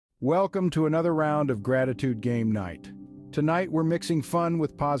Welcome to another round of Gratitude Game Night. Tonight we're mixing fun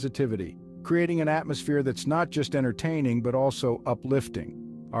with positivity, creating an atmosphere that's not just entertaining but also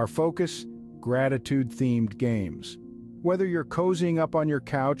uplifting. Our focus? Gratitude-themed games. Whether you're cozying up on your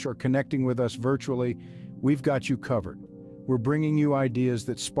couch or connecting with us virtually, we've got you covered. We're bringing you ideas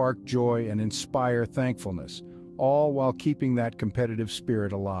that spark joy and inspire thankfulness, all while keeping that competitive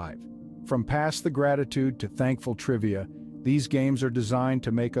spirit alive. From Pass the Gratitude to Thankful Trivia, these games are designed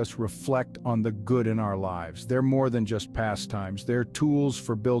to make us reflect on the good in our lives. They're more than just pastimes, they're tools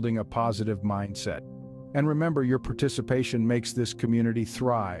for building a positive mindset. And remember, your participation makes this community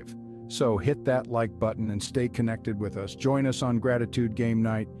thrive. So hit that like button and stay connected with us. Join us on Gratitude Game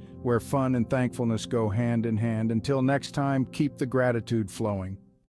Night, where fun and thankfulness go hand in hand. Until next time, keep the gratitude flowing.